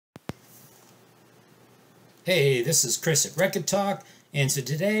Hey, this is Chris at Rekkid Talk, and so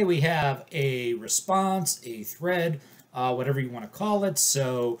today we have a response, a thread, whatever you want to call it.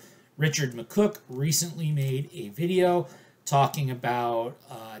 So Richard McCook recently made a video talking about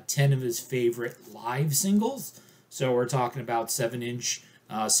 10 of his favorite live singles. So we're talking about 7-inch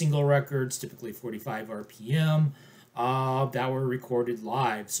single records, typically 45 RPM, that were recorded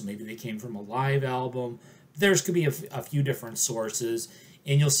live. So maybe they came from a live album. There's could be a few different sources,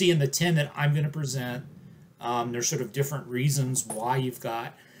 and you'll see in the 10 that I'm going to present. There's sort of different reasons why you've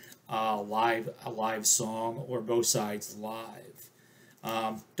got a live song or both sides live.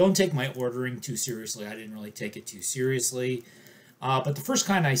 Don't take my ordering too seriously. I didn't really take it too seriously. But the first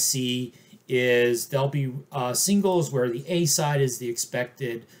kind I see is there'll be singles where the A side is the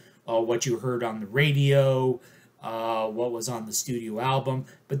expected, what you heard on the radio, what was on the studio album.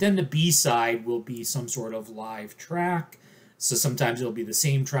 But then the B side will be some sort of live track. So sometimes it'll be the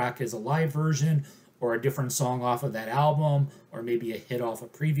same track as a live version, or a different song off of that album, or maybe a hit off a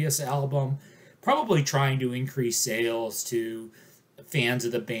previous album, probably trying to increase sales to fans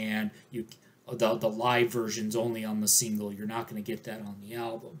of the band. The live version's only on the single. You're not going to get that on the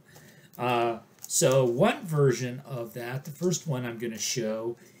album. So one version of that, the first one I'm going to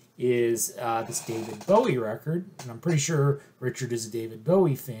show, is this David Bowie record. And I'm pretty sure Richard is a David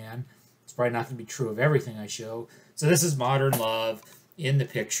Bowie fan. It's probably not going to be true of everything I show. So this is Modern Love in the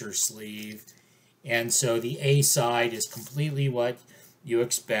picture sleeve. And so the A side is completely what you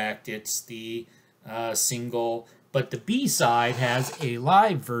expect. It's the single, but the B side has a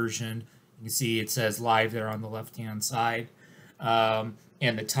live version. You can see it says live there on the left-hand side. And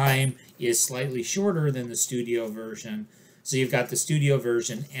the time is slightly shorter than the studio version. So you've got the studio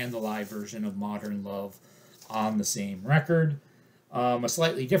version and the live version of Modern Love on the same record. A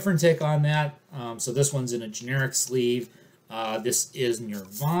slightly different take on that. So this one's in a generic sleeve. This is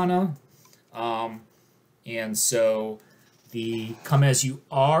Nirvana. And so the Come As You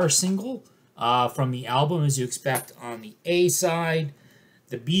Are single from the album, as you expect, on the A side.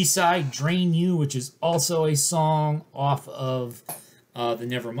 The B side, Drain You, which is also a song off of the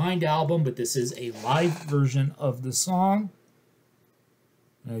Nevermind album, but this is a live version of the song.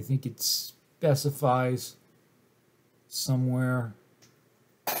 And I think it specifies somewhere.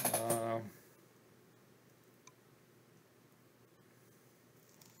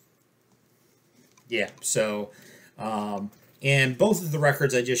 Yeah, so, and both of the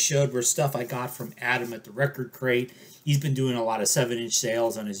records I just showed were stuff I got from Adam at the Record Crate. He's been doing a lot of 7-inch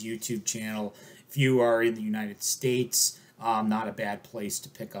sales on his YouTube channel. If you are in the United States, not a bad place to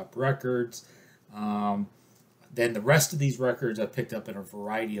pick up records. Then the rest of these records I've picked up in a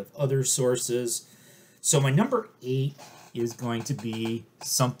variety of other sources. So my number 8 is going to be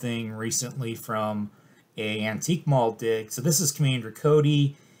something recently from a Antique Mall dig. So this is Commander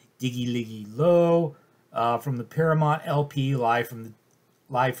Cody, Diggy Liggy Low, from the Paramount LP, live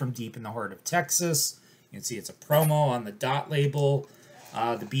from deep in the heart of Texas. You can see it's a promo on the Dot label.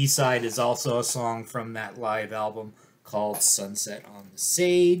 The B-side is also a song from that live album called Sunset on the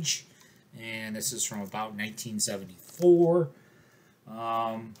Sage. And this is from about 1974.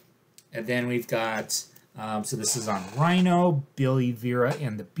 And then we've got, so this is on Rhino, Billy, Vera,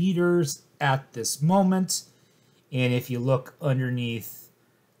 and the Beaters at this moment. And if you look underneath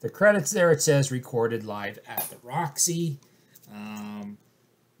the credits there, it says recorded live at the Roxy.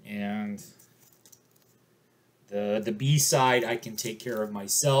 And the B-side I can take care of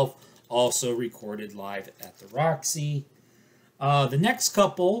myself, also recorded live at the Roxy. The next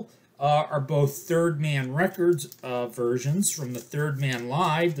couple are both Third Man Records versions from the Third Man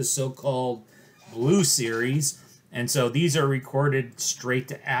Live, the so-called Blue Series. And so these are recorded straight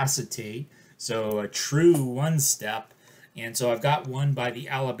to acetate, so a true one-step. And so I've got one by the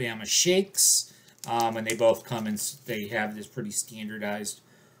Alabama Shakes, and they both come in, they have this pretty standardized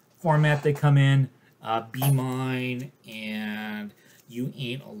format they come in. Be Mine and You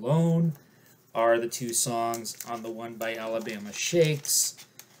Ain't Alone are the two songs on the one by Alabama Shakes.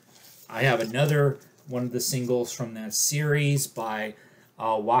 I have another one of the singles from that series by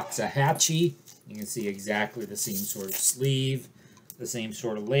Waxahachie. You can see exactly the same sort of sleeve, the same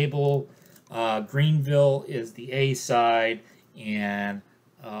sort of label. Greenville is the A side, and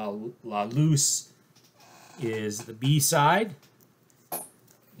La Luce is the B side.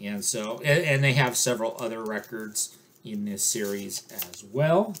 And so, and they have several other records in this series as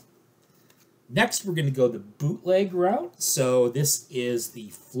well. Next, we're going to go the bootleg route. So this is the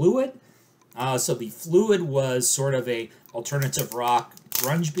Fluid. So the Fluid was sort of a alternative rock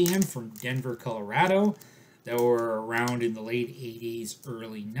grunge band from Denver, Colorado, that were around in the late 80s,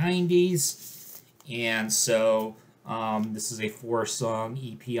 early 90s. And so This is a 4-song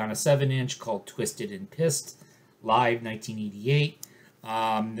EP on a 7-inch called Twisted and Pissed, live 1988.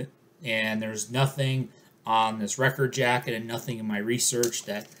 And there's nothing on this record jacket and nothing in my research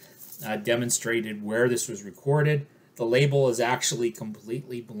that demonstrated where this was recorded. The label is actually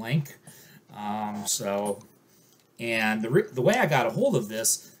completely blank. And the way I got a hold of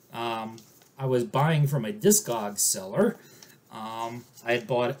this, I was buying from a Discogs seller. I had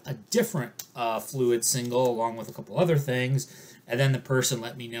bought a different Fluid single along with a couple other things, and then the person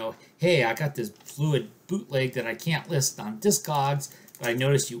let me know, hey, I got this Fluid bootleg that I can't list on Discogs, but I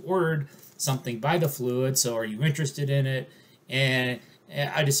noticed you ordered something by the Fluid, so are you interested in it? And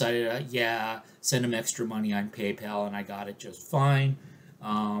I decided, yeah, send them extra money on PayPal, and I got it just fine.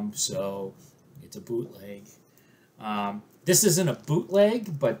 So it's a bootleg. This isn't a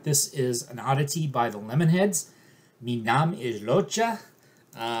bootleg, but this is an oddity by the Lemonheads. Mi naam is Locha.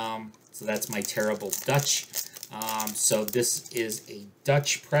 So that's my terrible Dutch. So this is a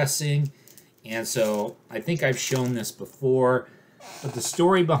Dutch pressing. And so I think I've shown this before. But the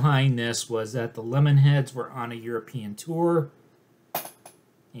story behind this was that the Lemonheads were on a European tour.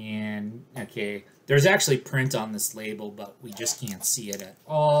 And, okay, there's actually print on this label, but we just can't see it at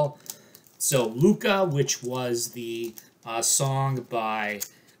all. So Luca, which was the song by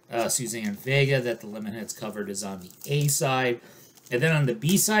Suzanne Vega that the Lemonheads covered, is on the A side. And then on the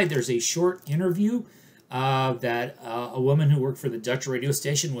B side, there's a short interview that a woman who worked for the Dutch radio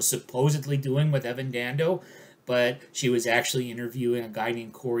station was supposedly doing with Evan Dando, but she was actually interviewing a guy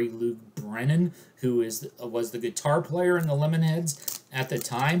named Corey Luke Brennan, who was the guitar player in the Lemonheads at the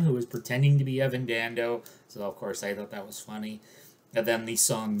time, who was pretending to be Evan Dando. So, of course, I thought that was funny. And then the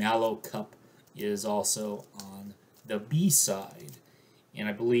song Mallow Cup is also on the B-side. And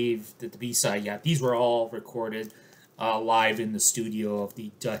I believe that the B-side, yeah, these were all recorded live in the studio of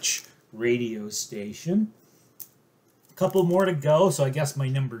the Dutch radio station. A couple more to go, so I guess my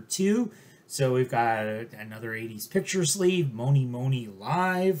number 2. So we've got another 80s picture sleeve, Moni Moni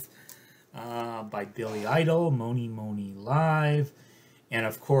Live by Billy Idol, Moni Moni Live. And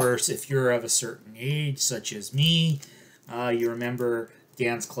of course, if you're of a certain age, such as me, you remember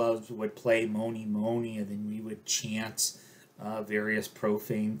dance clubs would play Moni Moni, and then we would chant various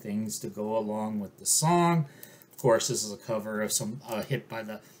profane things to go along with the song. Of course, this is a cover of some hit by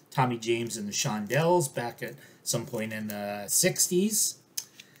the Tommy James and the Shondells back at some point in the 60s.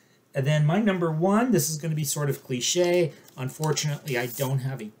 And then my number 1, this is going to be sort of cliche. Unfortunately, I don't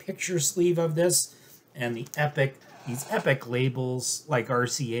have a picture sleeve of this, and these epic labels, like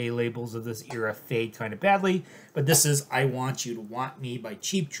RCA labels of this era, fade kind of badly. But this is I Want You to Want Me by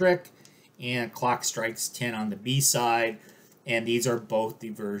Cheap Trick, and Clock Strikes 10 on the B-side. And these are both the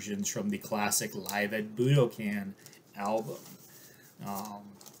versions from the classic Live at Budokan album.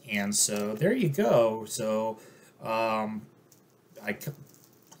 And so there you go. So I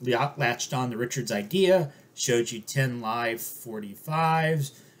latched on to Richard's idea, showed you 10 live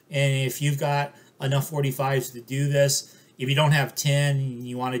 45s. And if you've got enough 45s to do this, if you don't have 10 and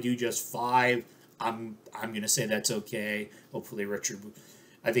you want to do just 5, I'm going to say that's okay. Hopefully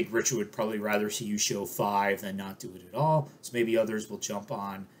I think Richard would probably rather see you show 5 than not do it at all. So maybe others will jump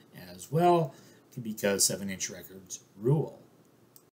on as well, because 7-inch records rule.